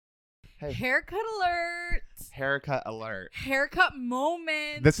Hey. Haircut alert. Haircut alert. Haircut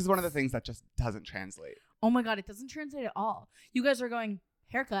moment. This is one of the things that just doesn't translate. Oh my God, it doesn't translate at all. You guys are going,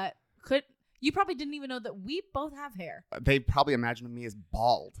 haircut. You probably didn't even know that we both have hair. They probably imagined me as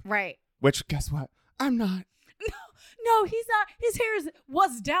bald. Right. Which, guess what? I'm not. No, he's not. His hair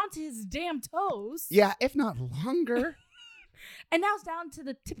was down to his damn toes. Yeah, if not longer. And now it's down to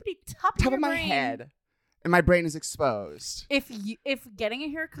the tippity top Top of of my brain. head. And my brain is exposed. If getting a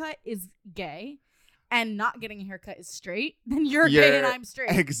haircut is gay and not getting a haircut is straight, then you're gay and I'm straight.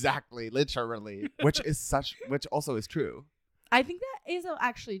 Exactly, literally. which also is true. I think that is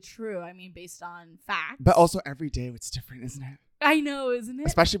actually true. I mean, based on facts. But also every day it's different, isn't it? I know, isn't it?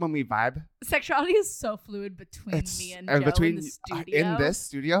 Especially when we vibe. Sexuality is so fluid between me and Joe in the studio. In this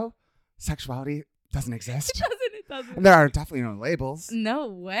studio, sexuality doesn't exist. It doesn't. And there are definitely no labels. No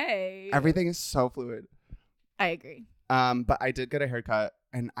way. Everything is so fluid. I agree. But I did get a haircut,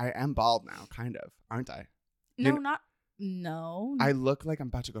 and I am bald now, kind of, aren't I? No. I look like I'm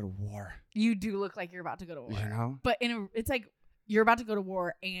about to go to war. You do look like you're about to go to war. You know? But it's like you're about to go to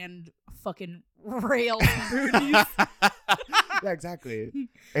war and fucking rail booties. Yeah, exactly.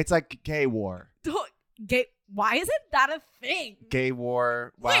 It's like gay war. Gay. Why isn't that a thing? Gay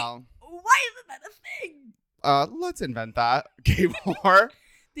war. Wow. Wait, why isn't that a thing? Let's invent that. Gay war.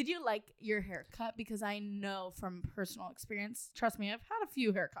 Did you like your haircut? Because I know from personal experience, trust me, I've had a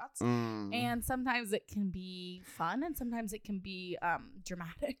few haircuts. And sometimes it can be fun and sometimes it can be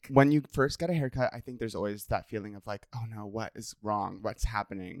dramatic. When you first get a haircut, I think there's always that feeling of like, oh no, what is wrong? What's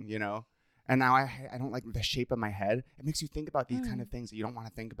happening? You know? And now I don't like the shape of my head. It makes you think about these kind of things that you don't want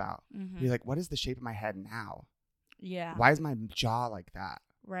to think about. Mm-hmm. You're like, what is the shape of my head now? Yeah. Why is my jaw like that?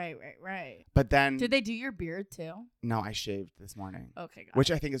 Right. But then... Did they do your beard too? No, I shaved this morning. Okay, got Which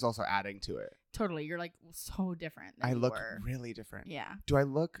it. I think is also adding to it. Totally. You're like so different than I you look were. really different. Yeah. Do I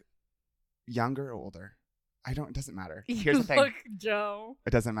look younger or older? It doesn't matter. You Here's the thing. look Joe. It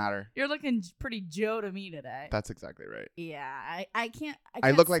doesn't matter. You're looking pretty Joe to me today. That's exactly right. Yeah, I can't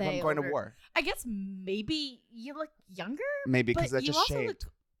I look like say I'm going older. to war. I guess maybe you look younger. Maybe because but I you just also shaved. looked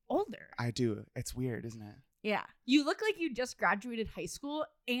older. I do. It's weird, isn't it? Yeah, you look like you just graduated high school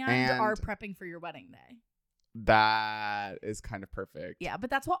and are prepping for your wedding day. That is kind of perfect. Yeah, but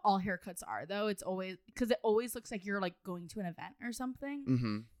that's what all haircuts are, though. It's always because it always looks like you're like going to an event or something.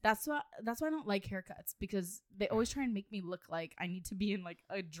 Mm-hmm. That's why I don't like haircuts, because they always try and make me look like I need to be in like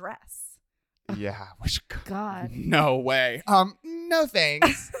a dress. Yeah. Which God. No way. No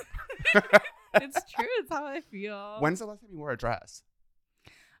thanks. It's true. It's how I feel. When's the last time you wore a dress?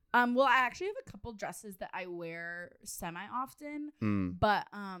 Well, I actually have a couple dresses that I wear semi-often, but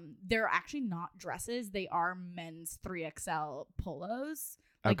they're actually not dresses. They are men's 3XL polos,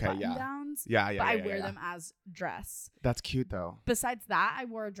 like button-downs. Yeah. But I wear them as dress. That's cute, though. Besides that, I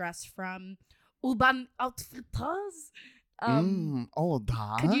wore a dress from Urban Outfitters.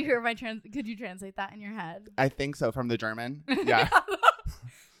 Olda. Could you hear could you translate that in your head? I think so, from the German. Yeah.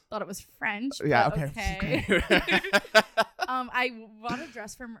 Thought it was French. Yeah, okay. Okay. I bought a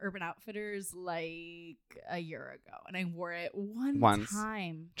dress from Urban Outfitters like a year ago, and I wore it once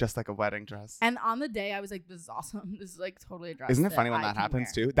time. Just like a wedding dress. And on the day, I was like, this is awesome. This is like totally a dress. Isn't it funny when that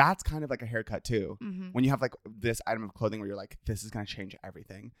happens too? That's kind of like a haircut too. Mm-hmm. When you have like this item of clothing where you're like, this is going to change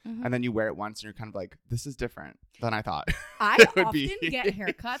everything. Mm-hmm. And then you wear it once and you're kind of like, this is different than I thought. I often get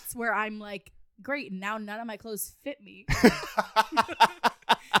haircuts where I'm like, great, now none of my clothes fit me.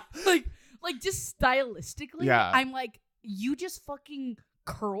 like just stylistically, yeah. I'm like, you just fucking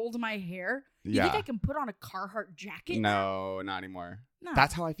curled my hair. You think I can put on a Carhartt jacket? No, not anymore. No.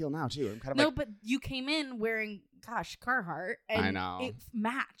 That's how I feel now too. I'm kind of but you came in wearing, Carhartt, and I know. it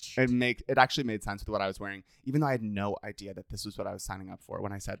matched. It actually made sense with what I was wearing, even though I had no idea that this was what I was signing up for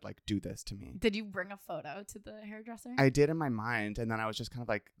when I said like, do this to me. Did you bring a photo to the hairdresser? I did in my mind, and then I was just kind of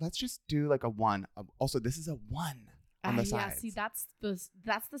like, let's just do like a 1. Also, this is a 1 on the sides. Yeah, see,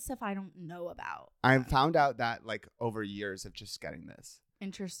 that's the stuff I don't know about. I found out that like over years of just getting this.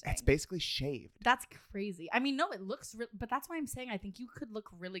 Interesting. It's basically shaved. That's crazy. I mean, no, it looks but that's why I'm saying I think you could look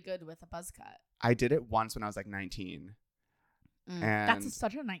really good with a buzz cut. I did it once when I was like 19. And that's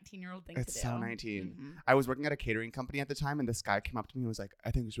such a 19-year-old thing to do. It's so 19. Mm-hmm. I was working at a catering company at the time, and this guy came up to me and was like,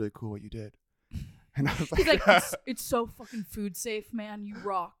 I think it's really cool what you did. And I was like, he's like, it's so fucking food safe, man. You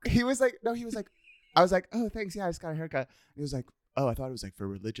rock. He was like, I was like, oh, thanks. Yeah, I just got a haircut. And he was like, oh, I thought it was like for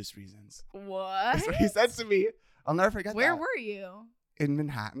religious reasons. What? That's what he said to me. I'll never forget that. Where were you? In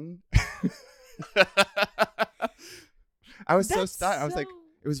Manhattan. I was so stunned. I was like,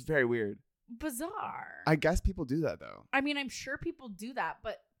 it was very weird. Bizarre. I guess people do that though. I mean, I'm sure people do that,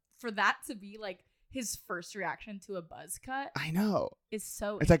 but for that to be like, his first reaction to a buzz cut I know. is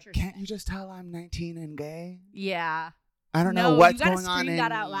so It's like, interesting. can't you just tell I'm 19 and gay? Yeah. I don't know No, what's you gotta going on scream in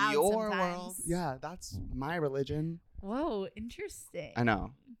that out loud your sometimes. world. Yeah, that's my religion. Whoa, interesting. I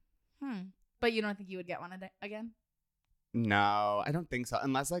know. But you don't think you would get one again? No, I don't think so.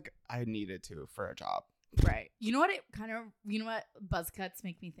 Unless like I needed to for a job. Right. You know what buzz cuts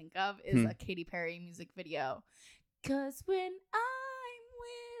make me think of is a Katy Perry music video. 'Cause when I'm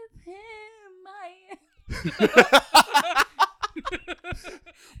with him,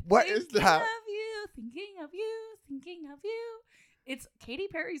 What is that? Thinking of you. It's Katy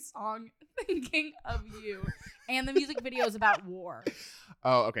Perry's song, Thinking of You. And the music video is about war.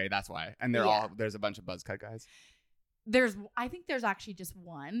 Oh, okay, that's why. And there's a bunch of buzz cut guys. I think there's actually just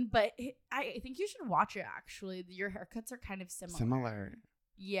one, but I think you should watch it, actually. Your haircuts are kind of similar.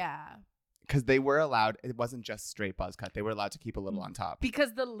 Yeah. Because they were allowed, it wasn't just straight buzz cut. They were allowed to keep a little on top.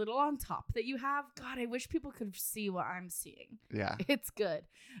 Because the little on top that you have, God, I wish people could see what I'm seeing. Yeah. It's good.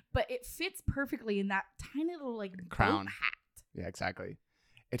 But it fits perfectly in that tiny little like crown hat. Yeah, exactly.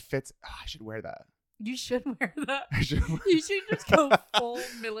 It fits. Oh, I should wear that. You should wear that. You should just go full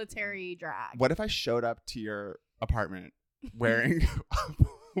military drag. What if I showed up to your apartment wearing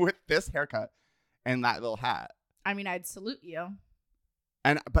with this haircut and that little hat? I mean, I'd salute you.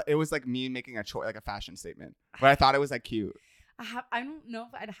 But it was like me making a choice, like a fashion statement. But I thought it was like cute. I don't know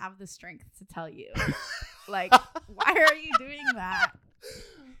if I'd have the strength to tell you. Like, why are you doing that?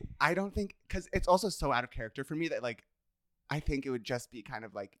 I don't think, because it's also so out of character for me that like, I think it would just be kind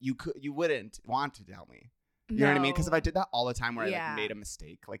of like you wouldn't want to tell me. You know what I mean? Because if I did that all the time where I like made a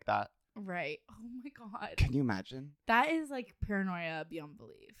mistake like that. Right. Oh my God. Can you imagine? That is like paranoia beyond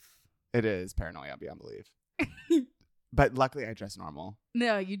belief. It is paranoia beyond belief. But luckily I dress normal.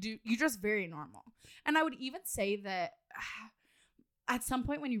 No, you do. You dress very normal. And I would even say that at some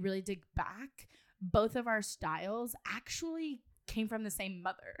point when you really dig back, both of our styles actually came from the same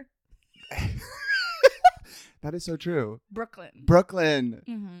mother. That is so true. Brooklyn.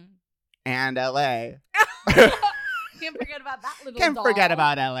 Mm-hmm. And LA. Can't forget about that little Can't doll. forget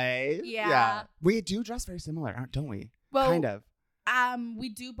about LA. Yeah. We do dress very similar, don't we? Well, kind of. We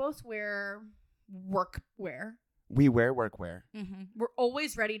do both wear work wear. We wear workwear. Mm-hmm. We're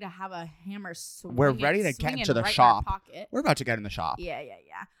always ready to have a hammer swinging. We're ready to get into the right shop. In our pocket. We're about to get in the shop. Yeah.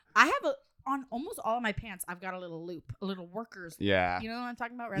 I have on almost all of my pants, I've got a little loop, a little worker's loop. Yeah. You know what I'm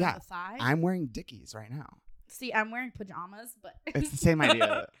talking about? Right on the thigh. I'm wearing Dickies right now. See, I'm wearing pajamas, but it's the same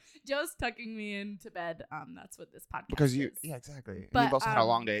idea. Joe's tucking me into bed. That's what this podcast because is. Yeah, exactly. But, and you've also had a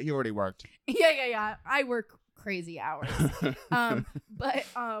long day. You already worked. Yeah. I work crazy hours.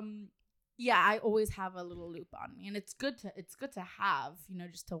 Yeah, I always have a little loop on me, and it's good to have,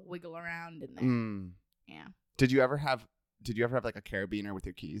 just to wiggle around in there. Yeah. Did you ever have like a carabiner with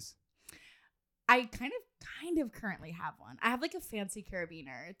your keys? I kind of currently have one. I have like a fancy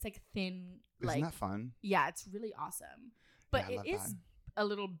carabiner. It's like thin. Isn't that fun? Yeah, it's really awesome. But yeah, it is a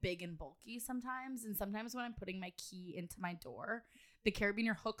little big and bulky sometimes. And sometimes when I'm putting my key into my door, the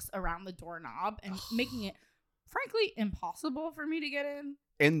carabiner hooks around the doorknob and making it, frankly, impossible for me to get in.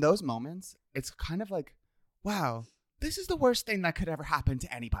 In those moments, it's kind of like, wow, this is the worst thing that could ever happen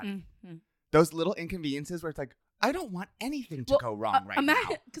to anybody. Mm-hmm. Those little inconveniences where it's like, I don't want anything to go wrong now.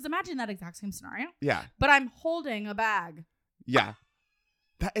 Because imagine that exact same scenario. Yeah. But I'm holding a bag. Yeah.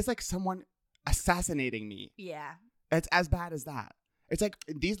 That is like someone assassinating me. Yeah. It's as bad as that. It's like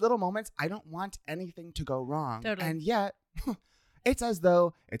these little moments, I don't want anything to go wrong. Totally. And yet, it's as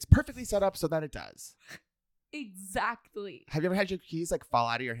though it's perfectly set up so that it does. Exactly. Have you ever had your keys like fall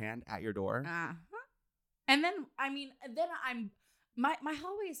out of your hand at your door? Uh-huh. And then, my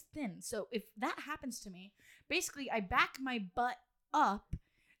hallway is thin. So if that happens to me, basically I back my butt up,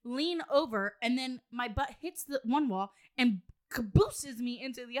 lean over, and then my butt hits the one wall and cabooses me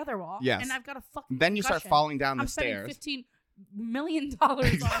into the other wall. Yes. And I've got a fucking Then you start falling down the I'm stairs. spending $15 million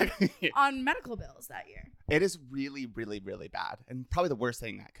on medical bills that year. It is really, really, really bad. And probably the worst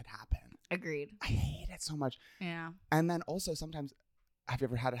thing that could happen. Agreed. I hate it so much. Yeah. And then also sometimes, have you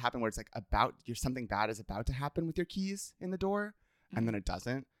ever had it happen where it's like something bad is about to happen with your keys in the door and then it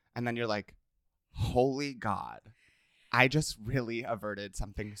doesn't? And then you're like, holy God, I just really averted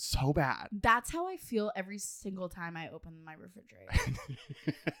something so bad. That's how I feel every single time I open my refrigerator.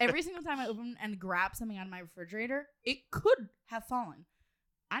 Every single time I open and grab something out of my refrigerator, it could have fallen.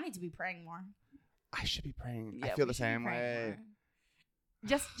 I need to be praying more. I should be praying. Yeah, I feel the same way. More.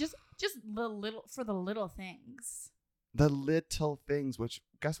 Just the little things. The little things, which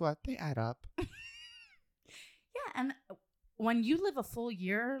guess what? They add up. Yeah, and when you live a full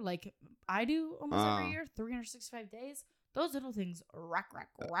year, like I do almost every year, 365 days, those little things rack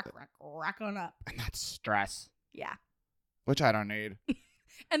on up. And that's stress. Yeah. Which I don't need.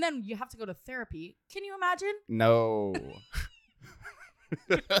 And then you have to go to therapy. Can you imagine? No.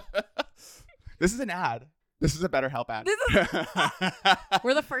 This is an ad. This is a BetterHelp ad.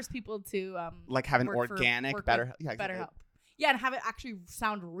 We're the first people to like have an organic BetterHelp. Yeah, exactly. BetterHelp. Yeah, and have it actually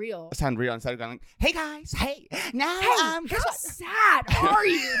sound real. Sound real instead of going, hey guys, hey, now how sad are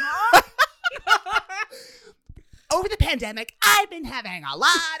you, huh? Over the pandemic, I've been having a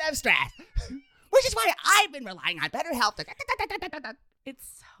lot of stress, which is why I've been relying on BetterHelp.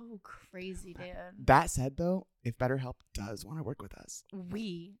 It's so crazy, dude. That said, though, if BetterHelp does want to work with us,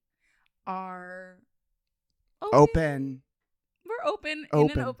 we are open. We're open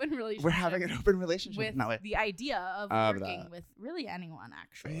in an open relationship. We're having an open relationship with the idea of working with really anyone,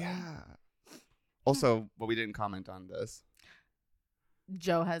 actually. Yeah. Also, what we didn't comment on this.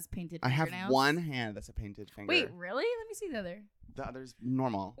 Joe has painted fingernails. I have one hand that's a painted finger. Wait, really? Let me see the other. The other's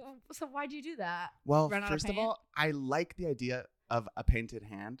normal. So why'd you do that? Well, first of all, I like the idea of a painted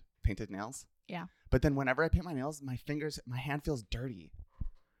hand, painted nails. Yeah. But then whenever I paint my nails, my hand feels dirty.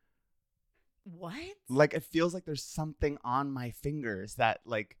 What? Like, it feels like there's something on my fingers that,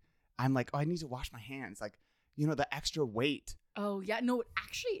 like, I'm like, oh, I need to wash my hands. Like, you know, the extra weight. Oh, yeah. No, it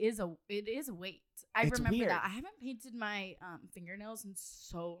actually is a weight. It's remember weird. that. I haven't painted my fingernails in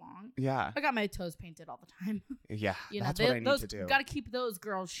so long. Yeah. I got my toes painted all the time. Yeah. You that's know, what I need to do. Got to keep those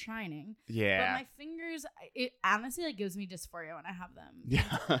girls shining. Yeah. But my fingers, it honestly like gives me dysphoria when I have them.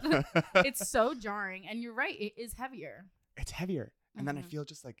 Yeah. It's so jarring. And you're right. It is heavier. It's heavier. And then I feel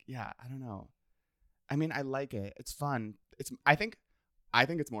just like, yeah, I don't know. I mean, I like it. It's fun. I think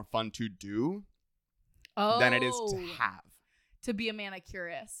it's more fun to do than it is to have. To be a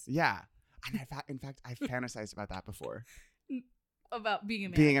manicurist. Yeah. And in fact, I've fantasized about that before. About being a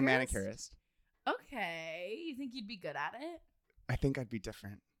manicurist? Being a manicurist. Okay. You think you'd be good at it? I think I'd be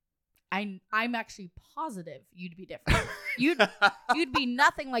different. I'm actually positive you'd be different. You'd be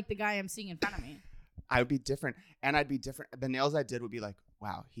nothing like the guy I'm seeing in front of me. I would be different. And I'd be different. The nails I did would be like,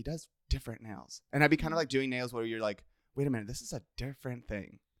 wow, he does different nails. And I'd be kind of like doing nails where you're like, wait a minute, this is a different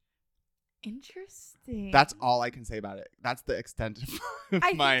thing. Interesting. That's all I can say about it. That's the extent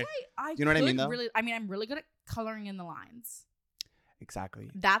of my. You know what I mean, though? I'm really good at coloring in the lines. Exactly.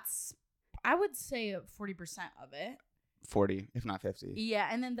 That's, I would say, 40% of it. 40, if not 50. Yeah,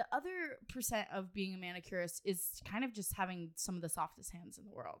 and then the other percent of being a manicurist is kind of just having some of the softest hands in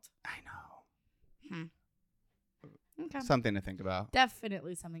the world. I know. Okay. Something to think about.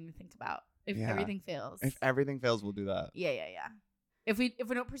 Definitely something to think about. If everything fails. If everything fails, we'll do that. Yeah. If we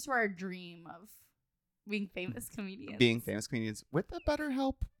don't pursue our dream of being famous comedians. Being famous comedians with a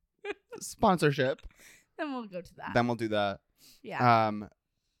BetterHelp sponsorship. Then we'll go to that. Then we'll do that. Yeah.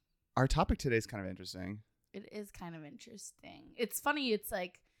 Our topic today is kind of interesting. It is kind of interesting. It's funny. It's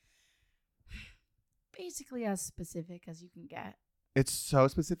like basically as specific as you can get. It's so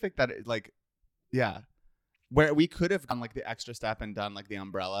specific that it like, yeah. Where we could have gone like the extra step and done like the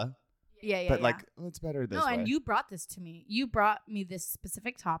umbrella. Yeah. But like, it's better this way. No, and you brought this to me. You brought me this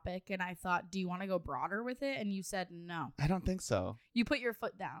specific topic, and I thought, do you want to go broader with it? And you said no. I don't think so. You put your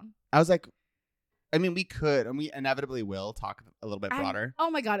foot down. I was like, I mean, we could, and we inevitably will talk a little bit broader. Oh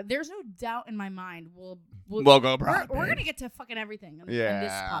my God, there's no doubt in my mind. We'll go broad. We're gonna get to fucking everything in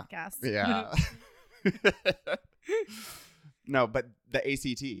this podcast. Yeah. No, but the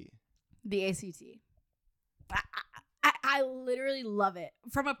ACT. The ACT. I literally love it.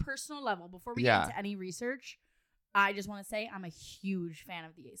 From a personal level, before we get into any research, I just want to say I'm a huge fan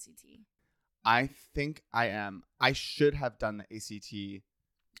of the ACT. I think I am. I should have done the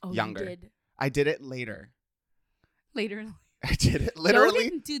ACT younger. You did. I did it later. Later. I did it literally. Joe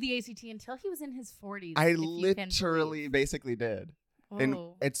didn't do the ACT until he was in his 40s. I literally basically did. Oh. And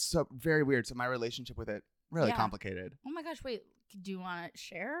it's so very weird. So my relationship with it, really complicated. Oh my gosh, wait. Do you want to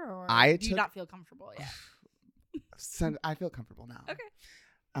share or do you not feel comfortable yet? I feel comfortable now. Okay.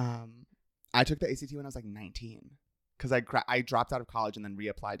 I took the ACT when I was like 19 because I dropped out of college and then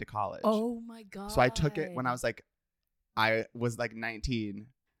reapplied to college. Oh my God. So I took it when I was like 19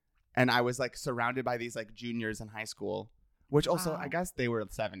 and I was like surrounded by these like juniors in high school, which also I guess they were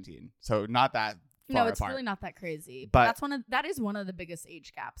 17. So not that far it's apart. really not that crazy. But that is one of the biggest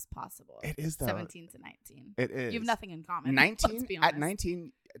age gaps possible. It is though. 17 to 19. It is. You have nothing in common. 19 at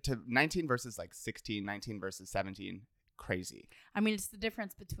 19 to 19 versus like 16, 19 versus 17. Crazy. I mean, it's the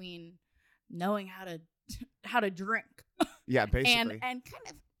difference between knowing how to drink. Yeah, basically. and kind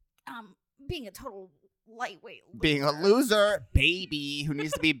of being a total lightweight loser. Being a loser baby who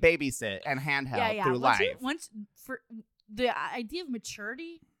needs to be babysit and handheld through life. Once for the idea of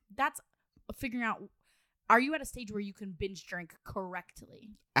maturity, that's figuring out Are you at a stage where you can binge drink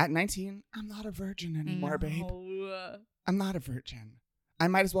correctly? At 19, I'm not a virgin anymore, babe. No. I'm not a virgin. I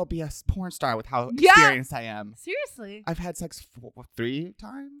might as well be a porn star with how Yeah. experienced I am. Seriously? I've had sex 3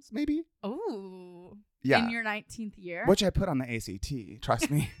 times, maybe. Ooh. Yeah. In your 19th year? Which I put on the ACT,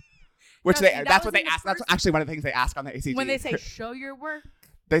 trust me. Which Trust me, that that's was what they in the ask. That's first- actually one of the things they ask on the ACT. When they say, show your work.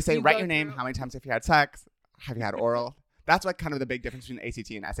 they say, you write go your name, through- how many times have you had sex, have you had oral. That's what kind of the big difference between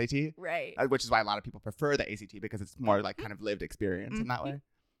ACT and SAT, Right. which is why a lot of people prefer the ACT because it's more like kind of lived experience in that way.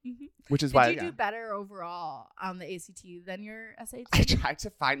 Mhm. Which is Did why you do better overall on the ACT than your SAT? I tried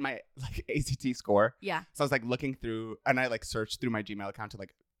to find my like ACT score. Yeah. So I was like looking through, and I like searched through my Gmail account to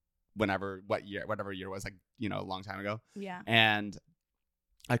like whatever year was, like, you know, a long time ago, Yeah. and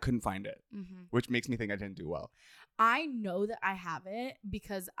I couldn't find it, Mm-hmm. which makes me think I didn't do well. I know that I have it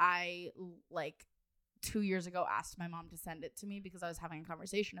because I, like, 2 years ago asked my mom to send it to me because I was having a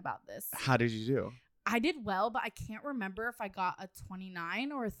conversation about this. How did you do? I did well, but I can't remember if I got a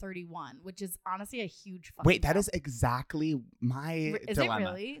 29 or a 31, which is honestly a huge fucking Wait, that jump. is exactly my Is dilemma. it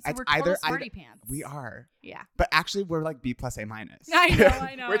really? So It's we're either- total smarty pants. We are, Yeah. but actually we're like B plus A minus. I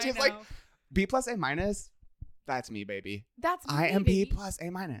know. Which I is know. like B plus A minus. That's me, baby. That's me, I am B baby. plus A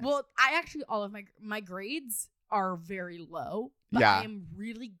minus. Well, I actually, all of my grades are very low, but Yeah. I am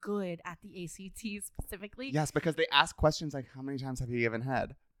really good at the ACT specifically. yes, because they ask questions like, how many times have you given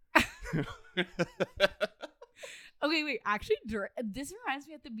head? Okay, wait. Actually, this reminds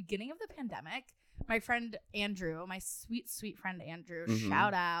me at the beginning of the pandemic, my friend Andrew, my sweet, sweet friend Andrew, Mhm.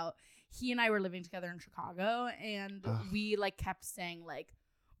 shout out. He and I were living together in Chicago, and Ugh. we like kept saying like,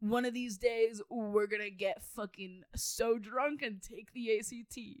 one of these days we're gonna get fucking so drunk and take the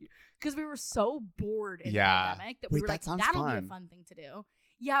ACT because we were so bored in Yeah. the pandemic that we Wait, were that like, sounds that'll be a fun. fun thing to do.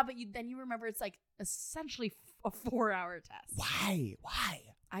 Yeah, but then you remember it's like essentially a 4-hour test. Why?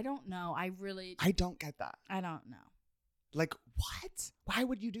 I don't know. I don't get that. don't know. Like, what? Why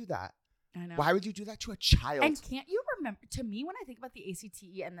would you do that? I know. Why would you do that to a child? And can't you remember? To me, when I think about the ACT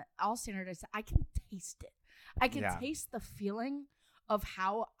and the all standardized, I can taste it. I can Yeah. taste the feeling of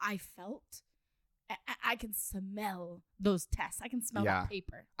how I felt. I can smell those tests. I can smell Yeah. that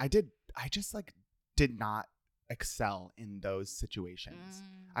paper. I just like did not excel in those situations.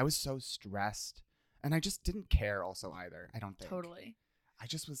 I was so stressed, and I just didn't care also either. I don't think. Totally. I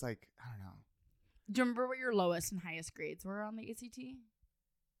just was like, I don't know. Do you remember what your lowest and highest grades were on the ACT?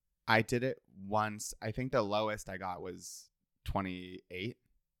 I did it once. I think the lowest I got was 28.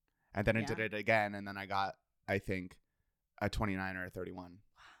 And then I did Yeah. it again, and then I got, I think, a 29 or a 31.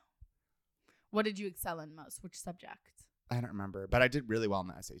 What did you excel in most? Which subject? I don't remember, but I did really well in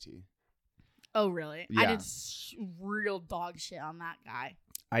the SAT. Oh, really? Yeah. I did real dog shit on that guy.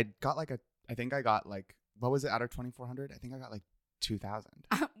 I got like I think I got like, what was it out of 2,400? I think I got like 2,000.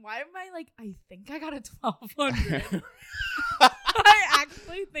 Why am I like, I think I got a 1,200. I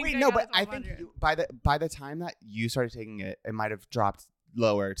actually think Wait, I no, got but a I think 1,200. by the time that you started taking it, it might have dropped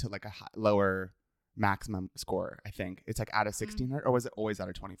lower to like a lower maximum score. I think it's like out of 1,600, or was it always out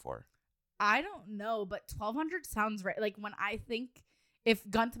of 24? I don't know, but 1,200 sounds right. Like when I think, if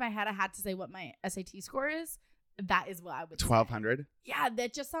gun to my head, I had to say what my SAT score is, that is what I would say. 1,200. Yeah,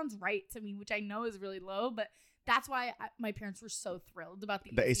 that just sounds right to me, which I know is really low, but that's why my parents were so thrilled about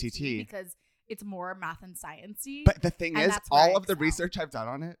the ACT because it's more math and sciencey. But the thing And is, that's where I all of the excel. research I've done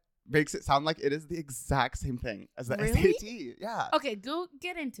on it makes it sound like it is the exact same thing as the Really? SAT. Yeah. Okay, go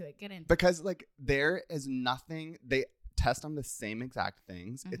get into it. Because like there is nothing, they test on the same exact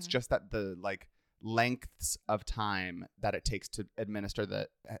things. It's Mhm. just that the like lengths of time that it takes to administer the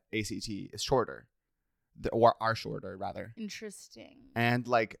ACT is shorter, or are shorter rather. Interesting. And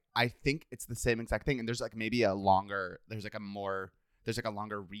like I think it's the same exact thing. And there's like maybe a longer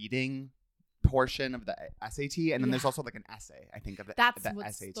reading portion of the SAT, and then there's Yeah. also like an essay. I think of the That's the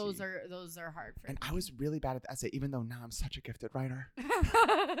what SAT. those are hard for And me. I was really bad at the essay, even though now I'm such a gifted writer.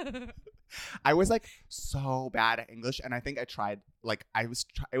 I was like so bad at English, and I think I tried like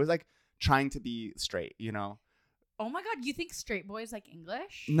it was like trying to be straight, you know? Oh my god, you think straight boys like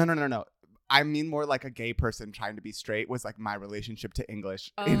English? No. I mean more like a gay person trying to be straight was like my relationship to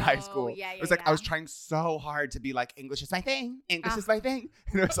English in high Oh, school. yeah, It was yeah, like I was yeah. trying so hard to be like, English is my thing. English Ah. is my thing.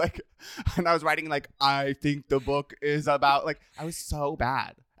 And it was like, and I was writing like, I think the book is about, like, I was so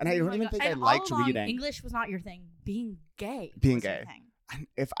bad. And I Oh don't my even God. think And I liked all along, reading. English was not your thing. Being gay. Being was your gay. thing.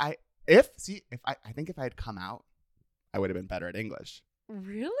 And I think if I had come out, I would have been better at English.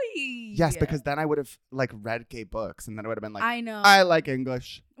 Really? Yes, because then I would have like read gay books, and then I would have been like, I know. I like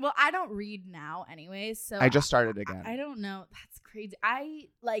English. Well, I don't read now anyways, so I just started again. I don't know. That's crazy. I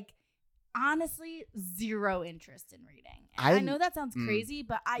like honestly zero interest in reading. I know that sounds crazy,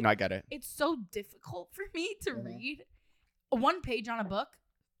 but no, I get it. It's so difficult for me to read one page on a book.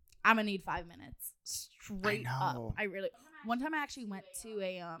 I'm gonna need 5 minutes straight up. One time I actually went to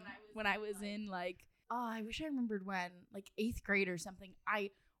a when I was in like, I wish I remembered when, like 8th grade or something.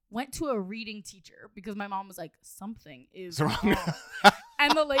 I went to a reading teacher because my mom was like, something is wrong.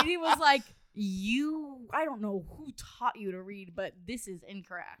 And the lady was like, I don't know who taught you to read, but this is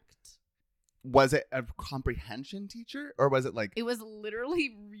incorrect. Was it a comprehension teacher or was it like? It was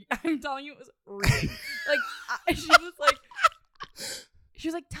literally, I'm telling you, it was reading. Like, she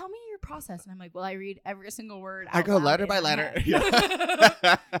was like, tell me your process. And I'm like, well, I read every single word out I go loud letter by letter.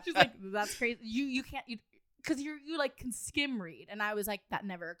 Yeah. She's like, that's crazy. You can't, because you like can skim read. And I was like, that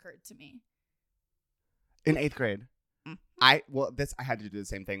never occurred to me. In 8th grade. Mm-hmm. I had to do the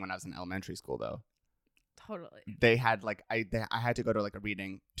same thing when I was in elementary school though. Totally. They had like I had to go to like a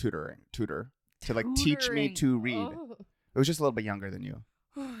reading tutor to like teach me to read. Oh. It was just a little bit younger than you.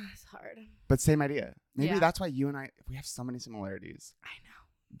 It's hard. But same idea. Maybe that's why you and we have so many similarities. I know.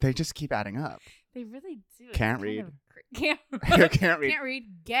 They just keep adding up. They really do. Can't read. Can't read. Can't read.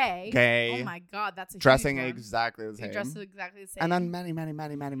 Gay. Oh my God, that's a dressing huge one. exactly the same. He dresses exactly the same. And then many and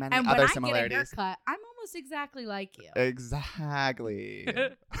when other I similarities. get a haircut, I'm almost exactly like you. Exactly.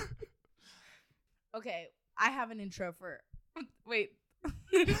 Okay, I have an intro for. Wait.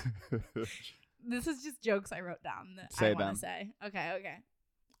 This is just jokes I wrote down that I want to say. Okay.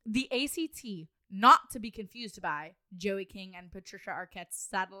 The ACT, not to be confused by Joey King and Patricia Arquette's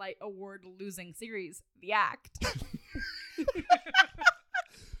Satellite Award losing series, The Act.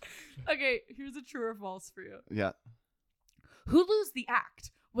 Okay, here's a true or false for you. Yeah. Hulu's The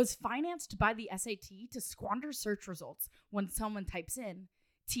Act was financed by the SAT to squander search results when someone types in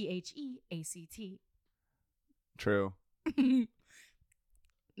THEACT. True.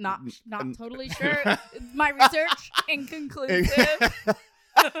 Not totally sure. My research inconclusive.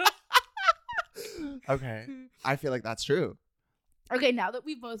 Okay. I feel like that's true. Okay, now that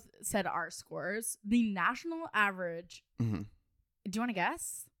we've both said our scores, the national average. Mm-hmm. Do you want to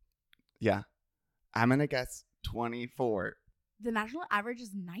guess? Yeah. I'm going to guess 24. The national average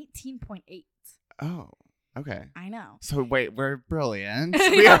is 19.8. Oh, okay. I know. So wait, we're brilliant.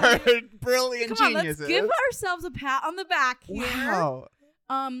 We are brilliant Come geniuses. On, let's give ourselves a pat on the back here. Wow.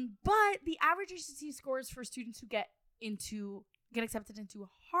 But the average ACT scores for students who get accepted into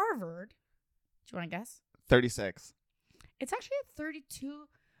Harvard. Do you want to guess? 36. It's actually a 32,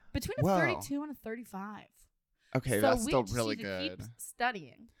 between a 32 and a 35. Okay, so that's still really good. Keep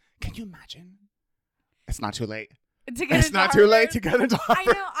studying. Can you imagine? It's not too late. It's not too late to get into Harvard.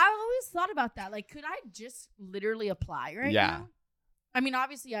 I know. I always thought about that. Like, could I just literally apply right now? I mean,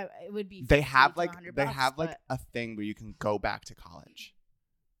 obviously, it would be. They have like a thing where you can go back to college.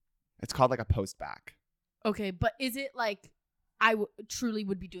 It's called like a post-bac. Okay, but is it like truly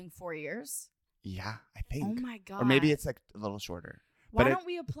would be doing 4 years? Yeah, I think. Oh my God. Or maybe it's like a little shorter. Why don't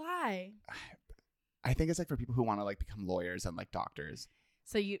we apply? I think it's like for people who want to like become lawyers and like doctors.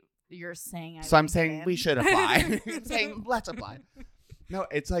 So you're saying I'm saying we should apply. I'm saying let's apply. No,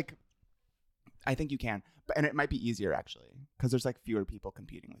 it's like I think you can. And it might be easier actually because there's like fewer people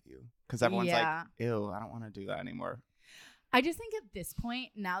competing with you because everyone's like, ew, I don't want to do that anymore. I just think at this point,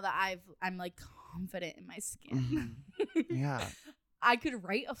 now that I'm like confident in my skin, yeah, I could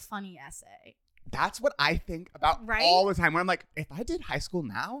write a funny essay. That's what I think about all the time. When I'm like, if I did high school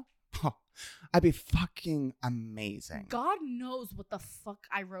now, I'd be fucking amazing. God knows what the fuck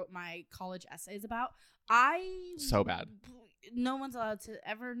I wrote my college essays about. So bad. No one's allowed to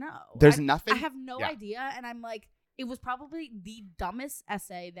ever know. There's nothing. I have no idea, and I'm like, it was probably the dumbest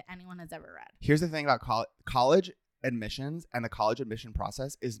essay that anyone has ever read. Here's the thing about college admissions and the college admission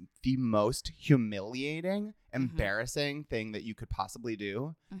process is the most humiliating, embarrassing thing that you could possibly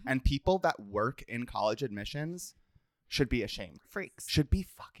do. And people that work in college admissions should be ashamed. Freaks. Should be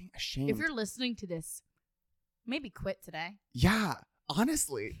fucking ashamed. If you're listening to this, maybe quit today. Yeah.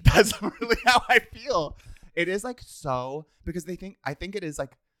 Honestly, that's really how I feel. It is like so, because I think it is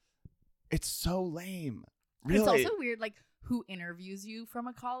like, it's so lame. Really. It's also weird, like, who interviews you from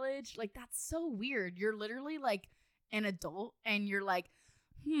a college? Like, that's so weird. You're literally like an adult and you're like,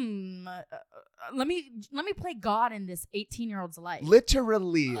 let me play God in this 18-year-old's life.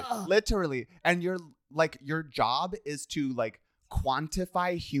 Literally. And you're like, your job is to like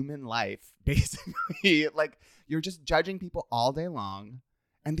quantify human life, basically. Like, you're just judging people all day long,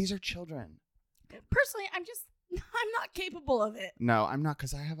 and these are children. Personally, I'm not capable of it. No, I'm not,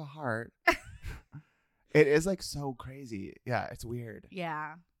 because I have a heart. It is like so crazy. Yeah, it's weird.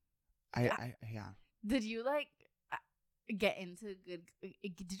 Yeah. Yeah. Did you like, get into good?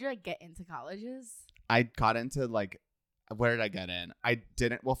 Did you like get into colleges? I got into like, where did I get in? I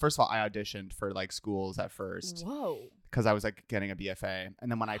didn't. Well, first of all, I auditioned for like schools at first. Whoa. Because I was like getting a BFA,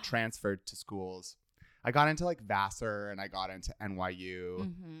 and then when I transferred to schools, I got into like Vassar and I got into NYU,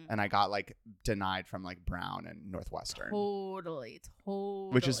 and I got like denied from like Brown and Northwestern. Totally.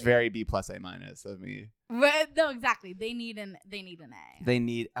 Which is very B plus A minus of me. No, exactly. They need an A. They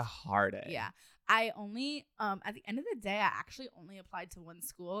need a hard A. Yeah. I only at the end of the day, I actually only applied to one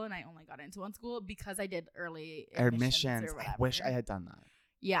school, and I only got into one school because I did early admissions. I wish I had done that.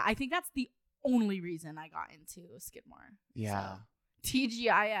 Yeah, I think that's the only reason I got into Skidmore. Yeah. So,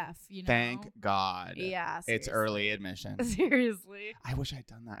 TGIF, you know. Thank God. Yeah. Seriously. It's early admission. Seriously. I wish I had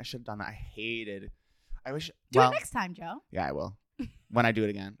done that. I should have done that. I wish. Do it next time, Joe. Yeah, I will. When I do it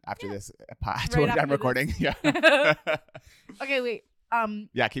again after this Right I'm recording. This. Yeah. Okay, wait.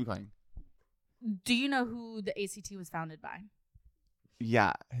 Yeah, keep going. Do you know who the ACT was founded by?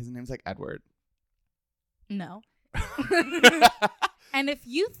 Yeah, his name's like Edward. No. And if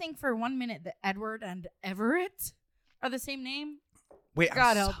you think for 1 minute that Edward and Everett are the same name, wait,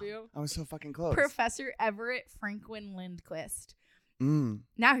 God help you. I was so fucking close. Professor Everett Franklin Lindquist. Mm.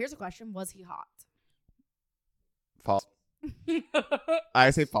 Now here's a question: was he hot? False. I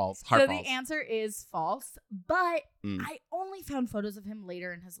say false. Hard so false. the answer is false, but I only found photos of him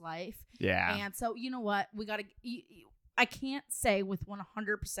later in his life. Yeah. And so you know what? We gotta. I can't say with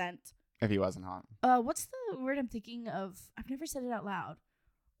 100%. If he wasn't hot. What's the word I'm thinking of? I've never said it out loud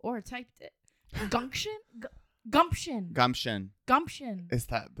or typed it. Gumption? Gumption. Is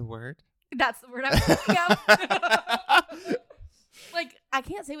that the word? That's the word I'm thinking of. Like, I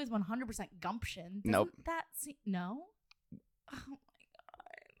can't say with 100% gumption. Nope. No? Oh,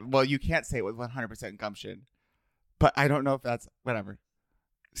 my God. Well, you can't say it with 100% gumption. But I don't know if that's... Whatever.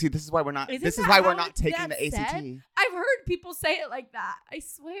 See, this is why we're not... we're not taking the ACT. I've heard people say it like that. I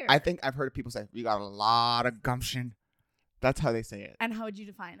swear. I think I've heard people say, you got a lot of gumption. That's how they say it. And how would you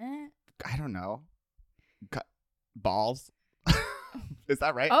define it? I don't know. Balls. Is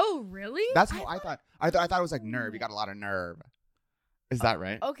that right? Oh, really? That's how I thought. I thought it was like nerve. You got a lot of nerve. Is that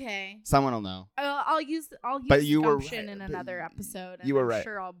right? Okay. Someone will know. I'll use but you gumption were in another episode. And you were I'm right.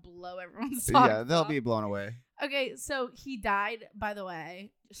 sure I'll blow everyone's socks Yeah, they'll off. be blown away. Okay, so he died, by the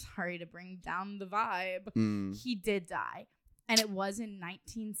way. Sorry to bring down the vibe. He did die. And it was in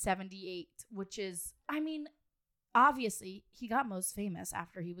 1978, which is, I mean, obviously, he got most famous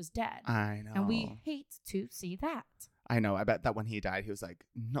after he was dead. I know. And we hate to see that. I know. I bet that when he died, he was like,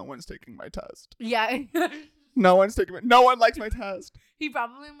 no one's taking my test. Yeah. No one's taking it. No one likes my test. He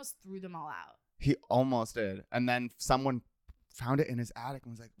probably almost threw them all out. He almost did. And then someone found it in his attic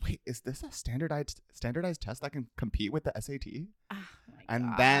and was like, wait, is this a standardized test that can compete with the SAT? Oh my and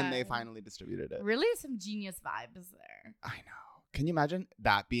God. Then they finally distributed it. Really some genius vibes there. I know. Can you imagine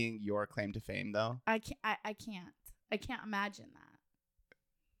that being your claim to fame, though? I can't imagine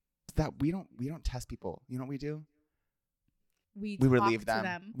that. That we don't test people. You know what we do? We relieve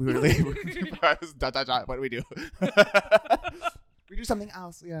them. We relieve. What do we do? We do something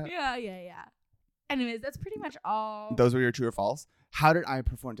else. Yeah. Yeah. Anyways, that's pretty much all. Those were your true or false. How did I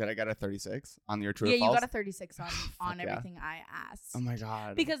perform? Did I get a 36 on your true or false? Yeah, you got a 36 on everything I asked. Oh my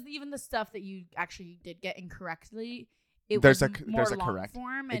God. Because even the stuff that you actually did get incorrectly, it there's was a long correct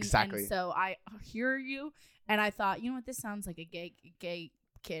form. Exactly. And so I hear you, and I thought, you know what, this sounds like a gay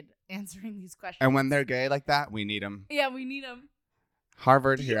kid answering these questions. And when they're gay like that, we need them. Yeah, we need them.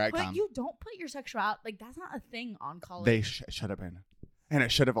 Harvard, here I come. You don't put your sexuality, like, that's not a thing on college. They should have been. And it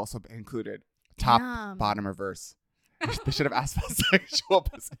should have also been included. Top, bottom, reverse. They should have asked for sexual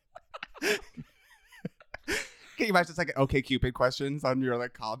position. Can you imagine it's like OkCupid questions on your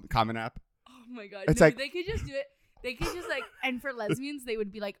like common app? Oh my God. It's no, like, they could just do it. They could just like, and for lesbians, they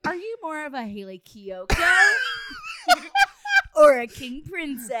would be like, are you more of a Haley Kiyoko or a King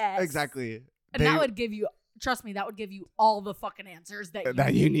Princess? Exactly. And that would give you, trust me, that would give you all the fucking answers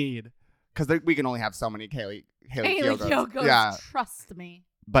that you need. Because we can only have so many Haley Kiyokos. Yeah. Trust me.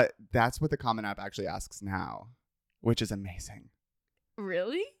 But that's what the Common App actually asks now, which is amazing.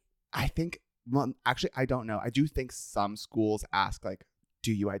 Really? I think, well, actually, I don't know. I do think some schools ask, like,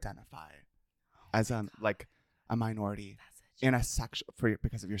 do you identify as like a minority in a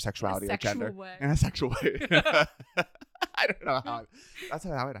because of your sexuality or gender? Way. In a sexual way. I don't know how. That's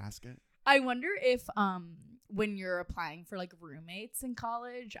how I would ask it. I wonder if when you're applying for like roommates in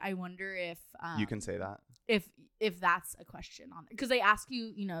college, I wonder if you can say that. If that's a question on it, because they ask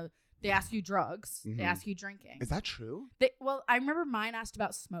you, they ask you drugs, they ask you drinking. Is that true? Well, I remember mine asked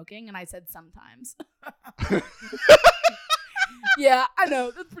about smoking, and I said sometimes. Yeah, I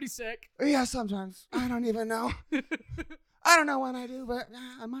know. That's pretty sick. Yeah, sometimes. I don't even know. I don't know when I do, but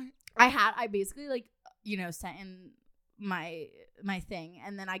I might. I basically sent in my thing,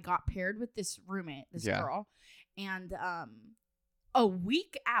 and then I got paired with this roommate, this girl, and a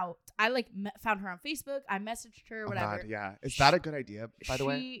week out, I found her on Facebook. I messaged her, whatever. God, yeah. Is that a good idea, by the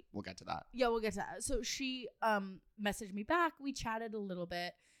way? We'll get to that. Yeah, we'll get to that. So she messaged me back. We chatted a little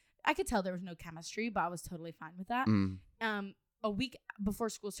bit. I could tell there was no chemistry, but I was totally fine with that. A week before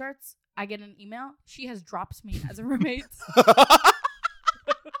school starts, I get an email. She has dropped me as a roommate.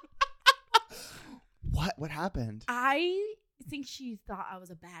 What happened? I think she thought I was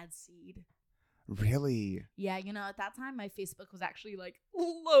a bad seed. Really? Yeah, at that time my Facebook was actually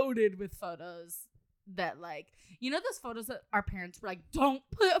loaded with photos that those photos that our parents were like, don't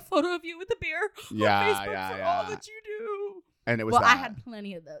put a photo of you with a beer on Facebook for all that you do. And it was I had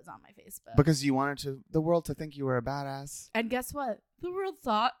plenty of those on my Facebook. Because you wanted the world to think you were a badass. And guess what? The world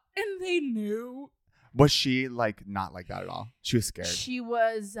thought, and they knew. Was she not like that at all? She was scared. She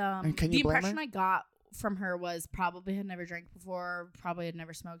was. And can the you blame impression her? I got from her was probably had never drank before, probably had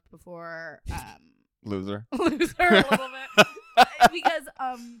never smoked before. Loser a little bit. Because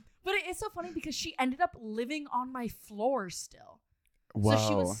but it's so funny because she ended up living on my floor still. Whoa. So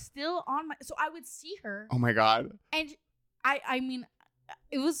she was still on my. So I would see her. Oh my God. And I mean,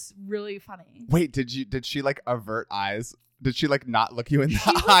 it was really funny. Wait, did she avert eyes? Did she not look you in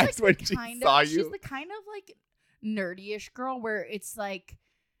the eyes when she saw you? She's the kind of nerdy-ish girl where it's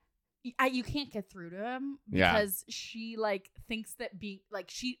you can't get through to him because she thinks that being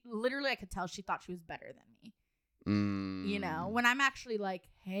she literally, I could tell she thought she was better than me. When I'm actually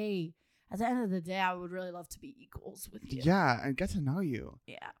hey, at the end of the day, I would really love to be equals with you. Yeah, and get to know you.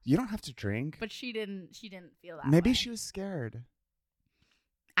 Yeah. You don't have to drink. But she didn't feel that Maybe way. she was scared.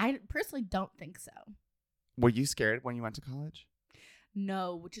 I personally don't think so. Were you scared when you went to college?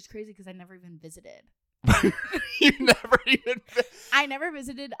 No, which is crazy because I never even visited. You never even. I never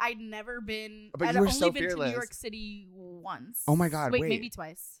visited. I'd never been. But I'd you were only so been fearless. to New York City once. Oh my God! Wait, maybe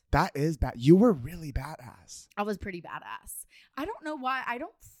twice. That is bad. You were really badass. I was pretty badass. I don't know why. I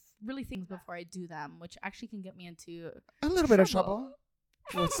don't really think before I do them, which actually can get me into a little bit of trouble.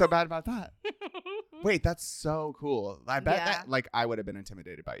 What's so bad about that? Wait, that's so cool. I bet that I would have been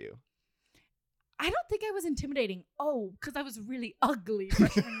intimidated by you. I don't think I was intimidating. Oh, because I was really ugly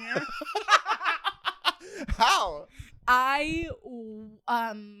freshman year. How? My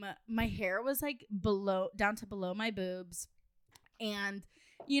hair was down to below my boobs, and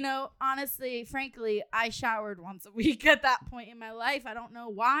honestly, frankly, I showered once a week at that point in my life. I don't know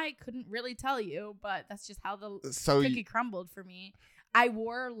why. I couldn't really tell you, but that's just how the cookie crumbled for me. I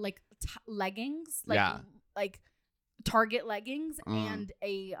wore leggings, Target leggings, and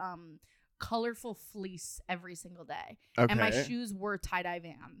a colorful fleece every single day. Okay. And my shoes were tie-dye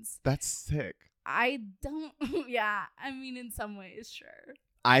Vans. That's sick. I don't. Yeah, I mean, in some ways, sure.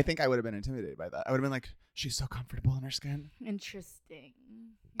 I think I would have been intimidated by that. I would have been like, she's so comfortable in her skin. Interesting.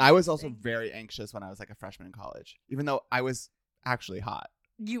 I was also very anxious when I was a freshman in college, even though I was actually hot.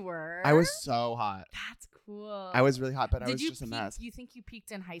 You were? I was so hot. That's cool. I was really hot, but I was just a mess. Do you think you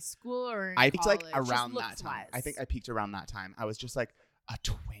peaked in high school or in I peaked college? Around that time. I think I peaked around that time. I was just a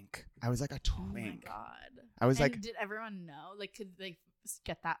twink. I was a twink. Oh my God. I was did everyone know? Could they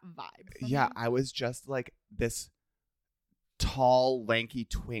get that vibe from yeah, you? I was just this tall, lanky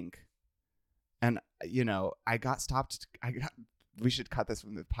twink. And, I got stopped. We should cut this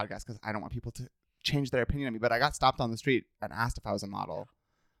from the podcast because I don't want people to change their opinion of me. But I got stopped on the street and asked if I was a model.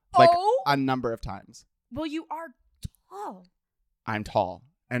 A number of times. Well, you are tall. I'm tall.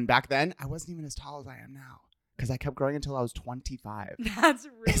 And back then, I wasn't even as tall as I am now. Because I kept growing until I was 25. That's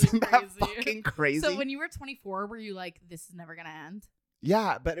really Isn't crazy. That fucking crazy? So when you were 24, were you this is never going to end?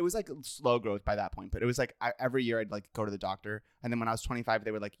 Yeah, but it was slow growth by that point. But it was every year I'd go to the doctor. And then when I was 25,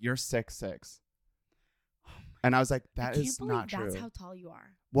 they were like, you're 6'6". And I was like, that is not true. That's how tall you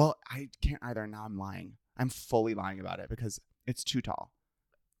are. Well, I can't either. Now I'm lying. I'm fully lying about it because it's too tall.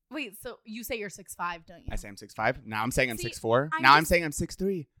 Wait, so you say you're 6'5", don't you? I say I'm 6'5". Now I'm saying I'm 6'4". Now I'm saying I'm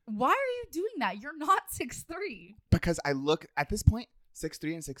 6'3". Why are you doing that? You're not 6'3". Because I look, at this point,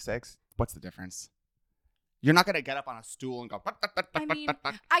 6'3" and 6'6", what's the difference? You're not going to get up on a stool and go... I mean,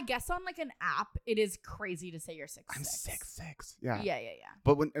 I guess on an app, it is crazy to say you're 6'6". I'm 6'6". Yeah. Yeah.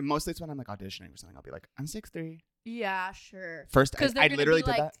 But mostly it's when I'm auditioning or something, I'll be like, I'm 6'3". Yeah, sure. First, I literally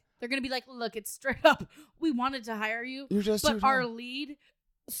did that. They're going to be like, look, it's straight up. We wanted to hire you. You're just but our lead...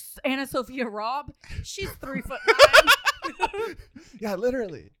 Anna Sophia Robb, she's 3'9". Yeah,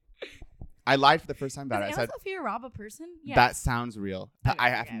 literally. I lied for the first time about it. I Is said Anna Sophia Robb a person? Yeah. that sounds real. Okay, I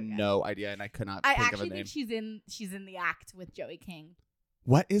have okay. no idea, and I could not I think of a actually name. think she's in The Act with Joey King.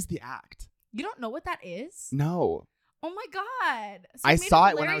 What is The Act? You don't know what that is? No. Oh my god! So I you made saw a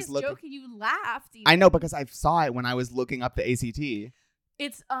it when I was hilarious looking- joke and you laughed. I even. know because I saw it when I was looking up the ACT.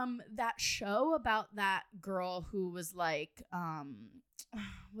 It's that show about that girl who was like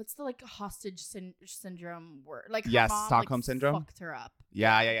what's the like hostage syndrome word? Like her Yes, mom, Stockholm like, syndrome? fucked her up.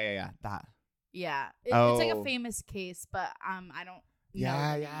 Yeah. That. Yeah, it's like a Oh. famous case, but I don't. know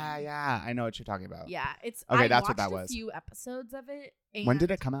Yeah. the name. I know what you're talking about. Yeah, it's Okay, I that's what watched that a was. few episodes of it. When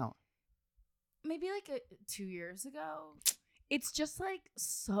did and it come out? Maybe like 2 years ago. It's just like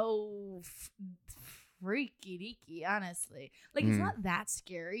so freaky deaky, honestly. Like it's not that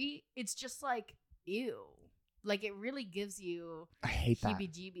scary. It's just like ew. Like it really gives you I hate that.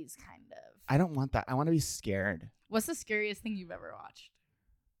 heebie-jeebies, kind of. I don't want that. I want to be scared. What's the scariest thing you've ever watched?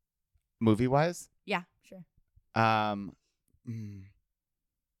 Movie wise, Yeah, sure.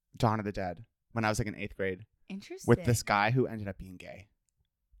 Dawn of the Dead. When I was like in 8th grade, Interesting. with this guy who ended up being gay,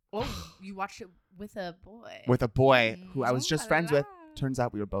 Oh, you watched it with a boy. with a boy who I was Oh, just la, friends la, with. la. Turns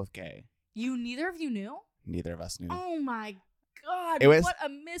out we were both gay. You neither of you knew? Neither of us knew. Oh my god! It was- what a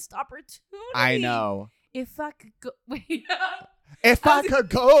missed opportunity. I know. If I could go, wait. If I could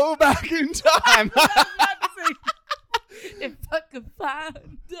go back in time. If I could find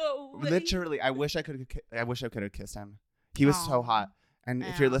a way. Literally, I wish I could have kissed him. He was so Aw. hot. And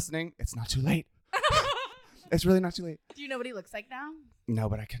if you're Yeah. listening, it's not too late. It's really not too late. Do you know what he looks like now? No,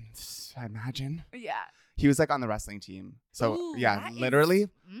 but I can imagine. Yeah. He was like on the wrestling team. So Ooh, yeah, that is- literally,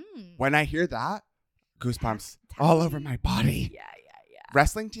 Mm. when I hear that, goosebumps Tap- all over my body. Yeah.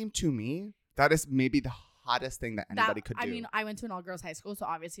 Wrestling team to me, that is maybe the hottest thing that anybody could do. I mean, I went to an all-girls high school, so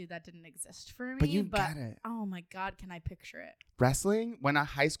obviously that didn't exist for me. but you get it. Oh my god, can I picture it? Wrestling, when a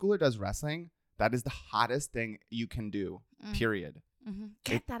high schooler does wrestling, that is the hottest thing you can do. Mm. Period. Mm-hmm.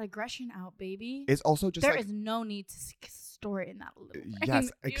 Get that aggression out, baby. It's also just There like is no need to store it in that little brain. Yes,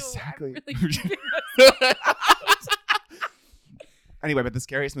 Ew, I'm exactly. really creeping myself out. Anyway, but the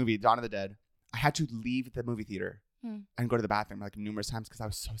scariest movie, Dawn of the Dead, I had to leave the movie theater and go to the bathroom like numerous times because I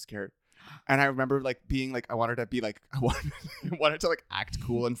was so scared. And I remember like being like, I wanted to like act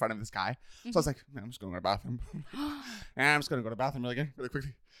cool in front of this guy. So I was like, man, I'm just going to the bathroom. And I'm just going to go to the bathroom really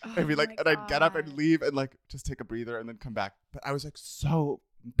quickly. And be like, and I'd get up and leave and like just take a breather and then come back. But I was like so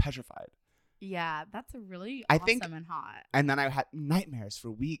petrified. Yeah, that's a really I awesome think- and hot. And then I had nightmares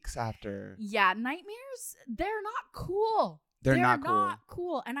for weeks after. Yeah, nightmares, they're not cool. They're not cool.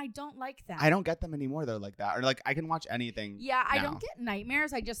 cool, and I don't like them. I don't get them anymore though, like that. Or like I can watch anything. Yeah, I now. don't get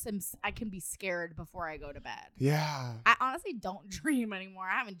nightmares. I can be scared before I go to bed. Yeah. I honestly don't dream anymore.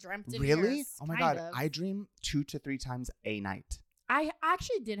 I haven't dreamt in Really? years. Oh my kind god. of. I dream 2 to 3 times a night. I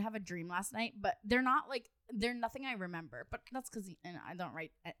actually did have a dream last night, but they're nothing I remember. But that's because I don't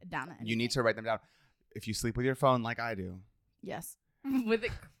write down anything. You need to write them down. If you sleep with your phone like I do. Yes. With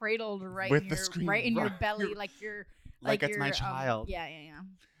it cradled right With in the your screen right in your right- belly, like you're Like it's my you're, child. Yeah.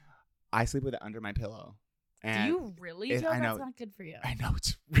 I sleep with it under my pillow. And Do you really? it- Joe? I know- That's not good for you. I know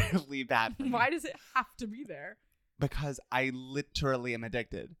it's really bad for me. Why does it have to be there? Because I literally am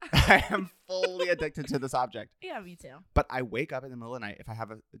addicted. I am fully addicted to this object. Yeah, me too. But I wake up in the middle of the night. If I have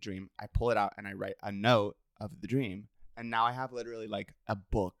a dream, I pull it out and I write a note of the dream. And now I have literally like a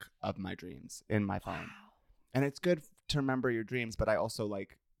book of my dreams in my phone. Wow. And it's good to remember your dreams, but I also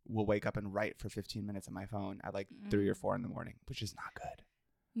like will wake up and write for 15 minutes on my phone at like 3 or 4 in the morning, which is not good.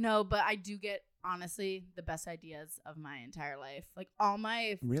 No, but I do get, honestly, the best ideas of my entire life. Like all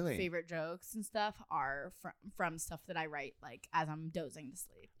my Really? favorite jokes and stuff are from stuff that I write like as I'm dozing to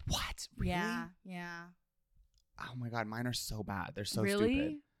sleep. What? Really? Yeah. Oh my God, mine are so bad. They're so really?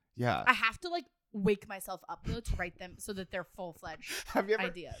 stupid. Yeah. I have to like wake myself up though to write them so that they're full-fledged Have you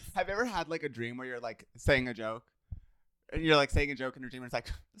ideas. ever had like a dream where you're like saying a joke? And you're like saying a joke in your dream and it's like,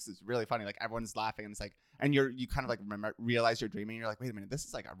 this is really funny. Like everyone's laughing and it's like, and you kind of like realize you're dreaming. And you're like, wait a minute, this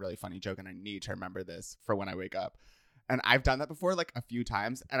is like a really funny joke and I need to remember this for when I wake up. And I've done that before like a few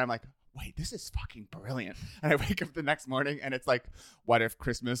times and I'm like, wait, this is fucking brilliant. And I wake up the next morning and it's like, what if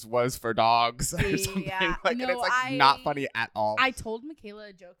Christmas was for dogs or something? Yeah. Like, and it's like not funny at all. I told Michaela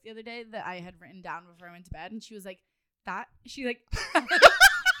a joke the other day that I had written down before I went to bed and she was like, she like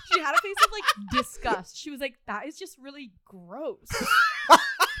she had a face of like disgust. She was like, that is just really gross.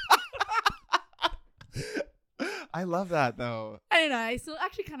 I love that though. I don't know. I still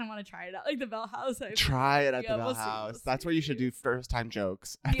actually kind of want to try it out, like the Bell House. Try it at Yeah, the Bell we'll see, House. we'll That's see. where you should do first time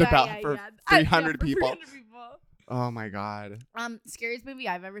jokes at the Bell for Yeah, 300 for people. 300 people. Oh my God. Scariest movie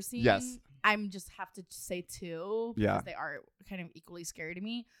I've ever seen. Yes. I'm just have to say two because Yeah. they are kind of equally scary to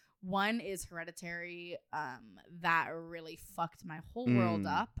me. One is Hereditary. That really fucked my whole world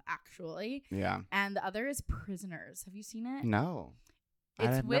up, actually. Yeah. And the other is Prisoners. Have you seen it? No. It's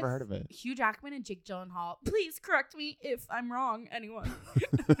I had with never heard of it. Hugh Jackman and Jake Gyllenhaal. Please correct me if I'm wrong, anyone.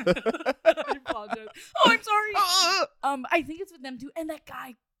 I apologize. Oh, I'm sorry. I think it's with them too. And that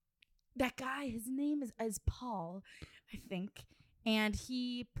guy, his name is Paul, I think. And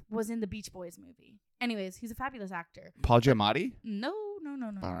he was in the Beach Boys movie. Anyways, he's a fabulous actor. Paul Giamatti? No. I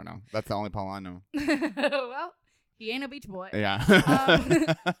don't know. That's the only Paul I know. Well, he ain't a Beach Boy. Yeah.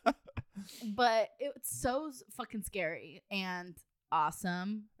 But it's so fucking scary and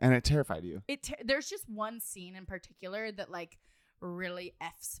awesome. And it terrified you. There's just one scene in particular that like really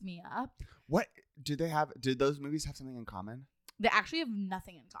F's me up. What do they have? Did those movies have something in common? They actually have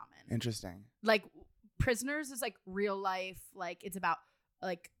nothing in common. Interesting. Like Prisoners is like real life. Like it's about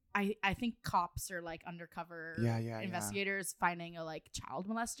like I think cops are like undercover investigators finding a like child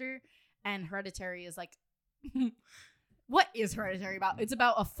molester, and Hereditary is like what is Hereditary about? It's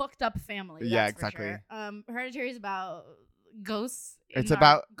about a fucked up family. Yeah, that's exactly. For sure. Hereditary is about ghosts. It's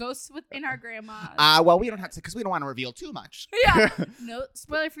about ghosts within our grandma. Well, we don't have to because we don't want to reveal too much. Yeah. No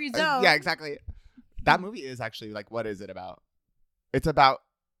spoiler free zone. Yeah, exactly. That movie is actually like, what is it about? It's about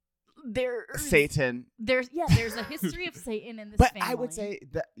Satan. There's a history of Satan in this but family. I would say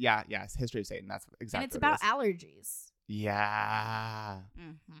that yes, history of Satan. That's exactly. And it's about what it is. allergies. Yeah.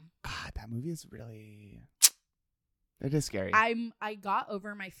 Mm-hmm. God, that movie is really. It is scary. I got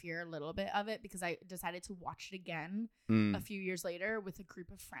over my fear a little bit of it because I decided to watch it again a few years later with a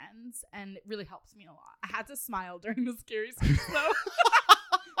group of friends, and it really helps me a lot. I had to smile during the scary scenes though.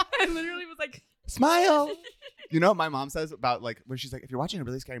 I literally was like, smile. You know what my mom says about like when she's like, if you're watching a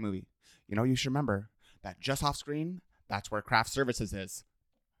really scary movie, you know, you should remember that just off screen, that's where craft services is.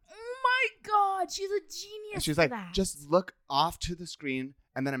 Oh my God, she's a genius. And she's for like, that. just look off to the screen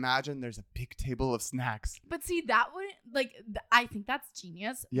and then imagine there's a big table of snacks. But see, that wouldn't like. I think that's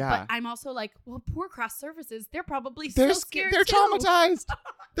genius. Yeah. But I'm also like, well, poor craft services. They're probably They're so scared. They're too. traumatized.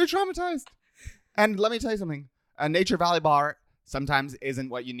 They're traumatized. And let me tell you something. A Nature Valley bar sometimes isn't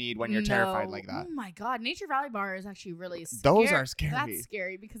what you need when you're terrified like that. Oh my God, Nature Valley bar is actually really scary. Those are scary. That's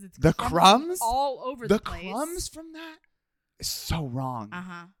scary because it's the crumbs all over the place. The crumbs from that is so wrong.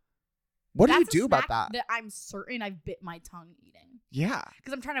 Uh-huh. What do you do about that? That I'm certain I've bit my tongue eating. Yeah.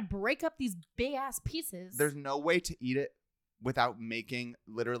 Because I'm trying to break up these big ass pieces. There's no way to eat it without making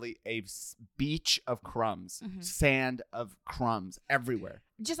literally a beach of crumbs, sand of crumbs everywhere.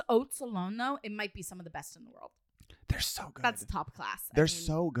 Just oats alone, though, it might be some of the best in the world. They're so good. That's top class. They're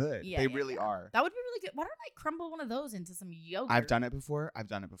so good. Yeah, they really are. That would be really good. Why don't I crumble one of those into some yogurt? I've done it before.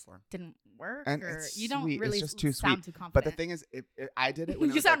 Didn't work. And or it's you don't sweet. really It's just too sound sweet. too confident. But the thing is, I did it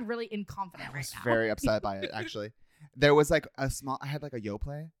when you sound really inconfident I right was now. very upset by it, actually. There was like I had like a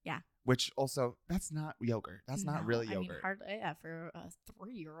Yoplait. Yeah. Which also, that's not yogurt. That's not really yogurt. I mean, hardly for a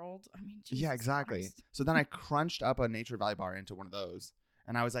 3-year-old. I mean, Jesus yeah, exactly. Christ. So then I crunched up a Nature Valley bar into one of those.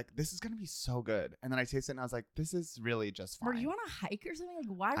 And I was like, this is going to be so good. And then I tasted it and I was like, this is really just fine. Were you on a hike or something? Like,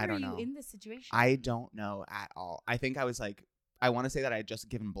 why were you in this situation? I don't know at all. I think I was like, I want to say that I had just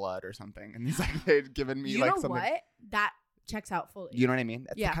given blood or something. And he's like, they'd given me like something. You know what? That checks out fully. You know what I mean?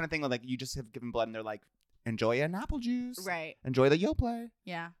 It's the kind of thing where like you just have given blood and they're like, enjoy an apple juice. Right. Enjoy the Yoplait.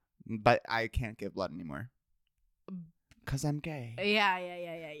 Yeah. But I can't give blood anymore. Because I'm gay. Yeah.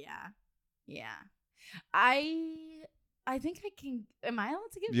 I think I can. Am I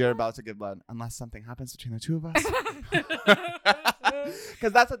allowed to give? You're blood? about to give blood, unless something happens between the two of us.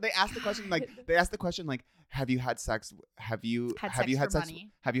 Because that's what they asked the question. Like they asked the question, like, have you had sex? Have you had sex for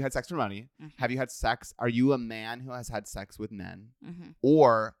money? Have you had sex for money? Have you had sex? Are you a man who has had sex with men,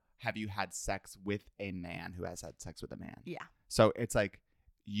 or have you had sex with a man who has had sex with a man? Yeah. So it's like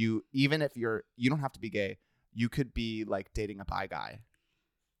even if you don't have to be gay. You could be like dating a bi guy.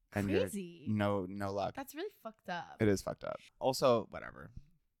 And crazy. No luck. That's really fucked up. It is fucked up. Also, whatever.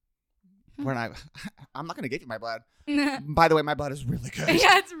 I'm not gonna give you my blood. By the way, my blood is really good.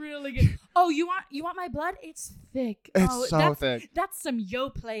 Yeah, it's really good. Oh, you want my blood? It's thick. It's so thick. That's some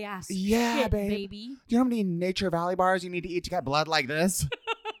Yoplait ass yeah, shit, baby. Do you know how many Nature Valley bars you need to eat to get blood like this?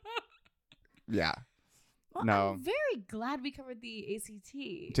 Yeah. Well, no. I'm very glad we covered the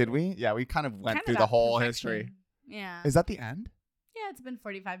ACT. Did we? Yeah, we kind of went through the whole history. Yeah. Is that the end? Yeah, it's been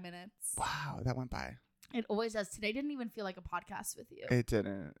 45 minutes. Wow, that went by. It always does. Today didn't even feel like a podcast with you. It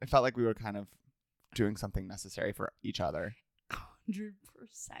didn't. It felt like we were kind of doing something necessary for each other. 100%.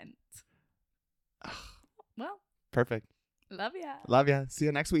 Well. Perfect. Love ya. Love ya. See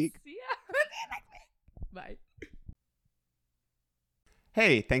you next week. See ya. See you next week. Bye.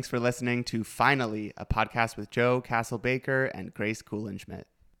 Hey, thanks for listening to Finally, a podcast with Joe Castle-Baker and Grace Kulenschmidt.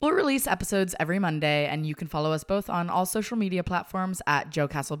 We'll release episodes every Monday, and you can follow us both on all social media platforms at Joe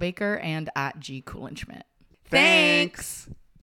Castle-Baker and at G Kulenschmidt. Thanks.